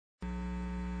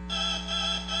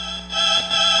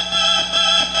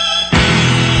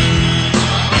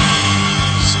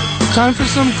It's time for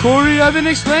some Corey Evan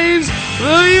Explains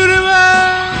the Universe!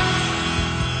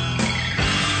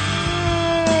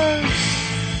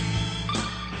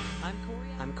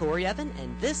 I'm Corey Evan,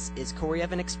 and this is Corey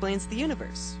Evan Explains the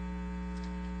Universe.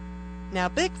 Now,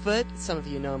 Bigfoot, some of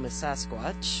you know him as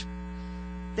Sasquatch,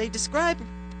 they describe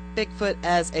Bigfoot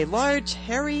as a large,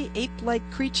 hairy, ape-like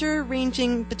creature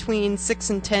ranging between 6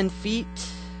 and 10 feet,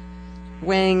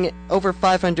 weighing over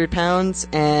 500 pounds,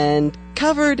 and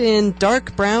covered in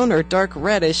dark brown or dark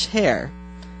reddish hair.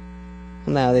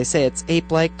 Now, they say it's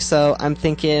ape-like, so I'm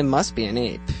thinking it must be an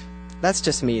ape. That's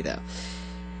just me, though.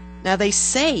 Now, they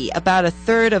say about a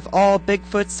third of all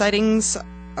Bigfoot sightings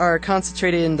are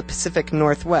concentrated in the Pacific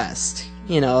Northwest.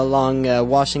 You know, along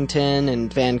Washington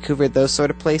and Vancouver, those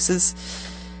sort of places.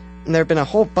 And there have been a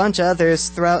whole bunch of others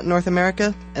throughout North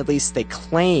America. At least they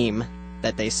claim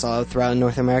that they saw throughout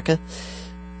North America.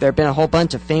 There have been a whole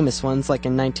bunch of famous ones, like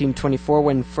in 1924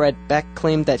 when Fred Beck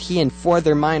claimed that he and 4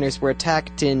 other miners were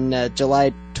attacked in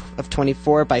July of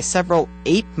 24 by several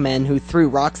ape men who threw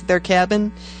rocks at their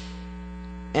cabin.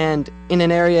 And in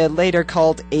an area later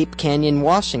called Ape Canyon,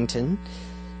 Washington.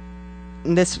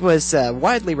 This was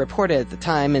widely reported at the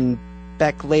time, and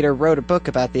Beck later wrote a book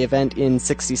about the event in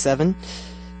 '67.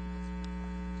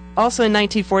 Also in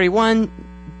 1941,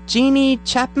 Jeannie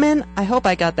Chapman, I hope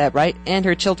I got that right, and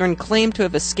her children claimed to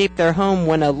have escaped their home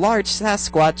when a large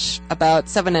Sasquatch, about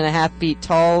 7.5 feet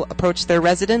tall, approached their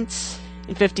residence.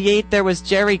 In '58, there was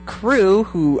Jerry Crew,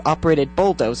 who operated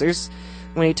bulldozers,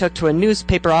 when he took to a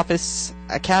newspaper office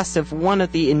a cast of one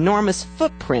of the enormous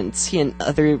footprints he and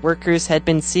other workers had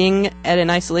been seeing at an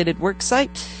isolated work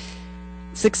site.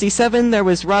 '67, there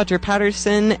was Roger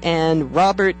Patterson and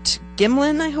Robert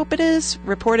Gimlin, I hope it is,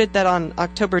 reported that on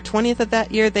October 20th of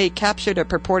that year they captured a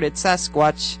purported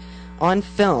Sasquatch on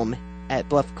film at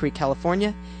Bluff Creek,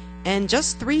 California. And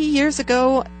just 3 years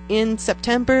ago, in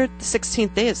September, the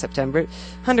 16th day of September,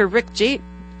 Hunter Rick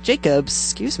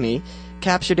Jacobs,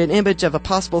 captured an image of a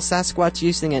possible Sasquatch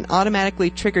using an automatically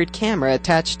triggered camera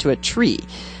attached to a tree.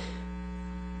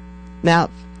 Now,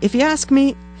 if you ask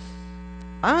me,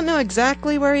 I don't know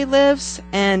exactly where he lives,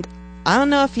 and I don't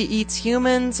know if he eats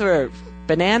humans or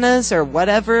bananas or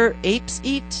whatever apes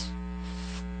eat,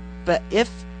 but if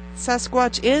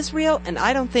Sasquatch is real, and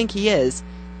I don't think he is,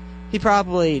 he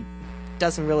probably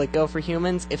doesn't really go for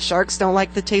humans. If sharks don't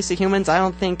like the taste of humans, I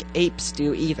don't think apes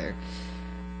do either.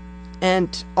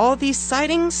 And all these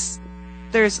sightings,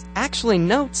 there's actually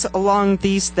notes along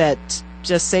these that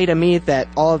just say to me that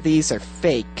all of these are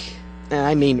fake. And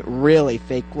I mean really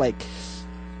fake. Like,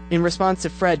 in response to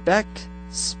Fred Beck,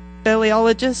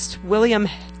 speleologist William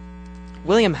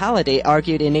Halliday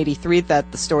argued in '83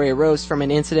 that the story arose from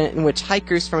an incident in which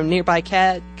hikers from a nearby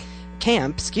camp,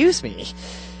 the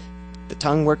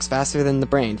tongue works faster than the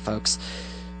brain, folks.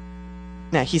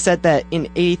 Now, he said that in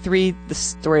 '83, the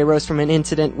story arose from an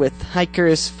incident with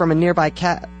hikers from a nearby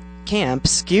camp.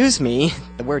 The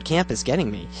word camp is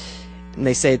getting me. And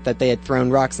they say that they had thrown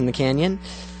rocks in the canyon.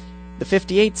 The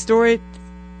 '58 story,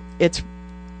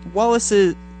 Wallace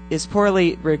is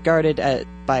poorly regarded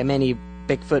by many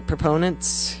Bigfoot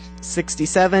proponents.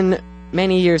 '67,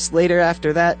 many years later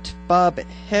after that, Bob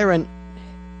Hieronymus,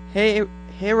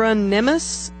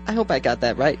 I hope I got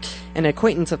that right, an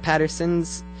acquaintance of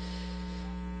Patterson's,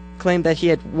 claimed that he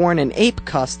had worn an ape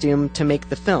costume to make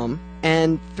the film,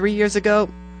 and 3 years ago,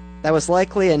 that was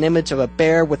likely an image of a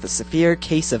bear with a severe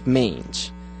case of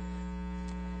mange.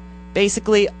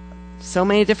 Basically, so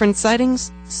many different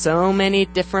sightings, so many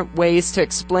different ways to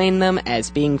explain them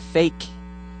as being fake,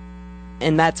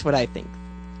 and that's what I think.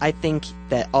 I think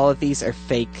that all of these are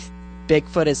fake.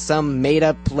 Bigfoot is some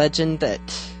made-up legend that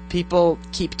people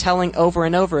keep telling over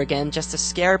and over again just to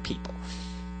scare people.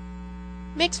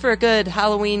 Makes for a good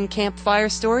Halloween campfire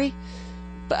story,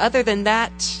 but other than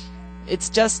that, it's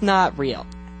just not real.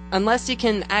 Unless you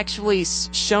can actually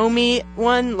show me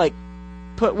one, like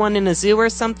put one in a zoo or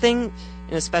something,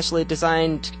 in a specially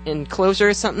designed enclosure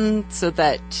or something, so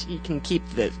that you can keep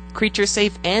the creature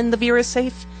safe and the viewer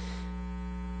safe.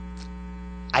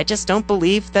 I just don't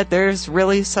believe that there's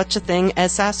really such a thing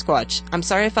as Sasquatch. I'm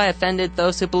sorry if I offended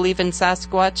those who believe in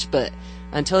Sasquatch, but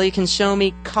until you can show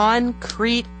me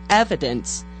concrete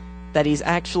evidence that he's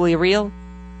actually real,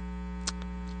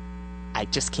 I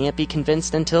just can't be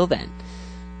convinced until then.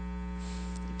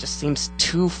 It just seems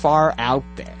too far out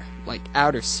there, like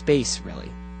outer space, really.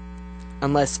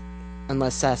 Unless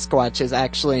Sasquatch is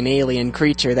actually an alien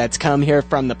creature that's come here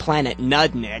from the planet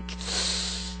Nudnik.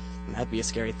 That'd be a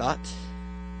scary thought.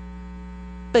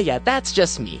 But yeah, that's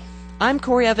just me. I'm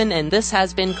Corey Evan, and this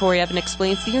has been Corey Evan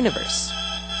Explains the Universe.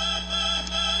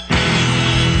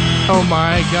 Oh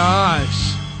my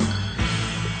gosh.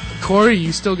 Corey,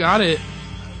 you still got it.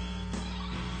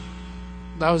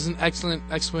 That was an excellent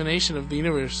explanation of the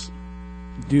universe.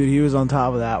 Dude, he was on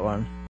top of that one.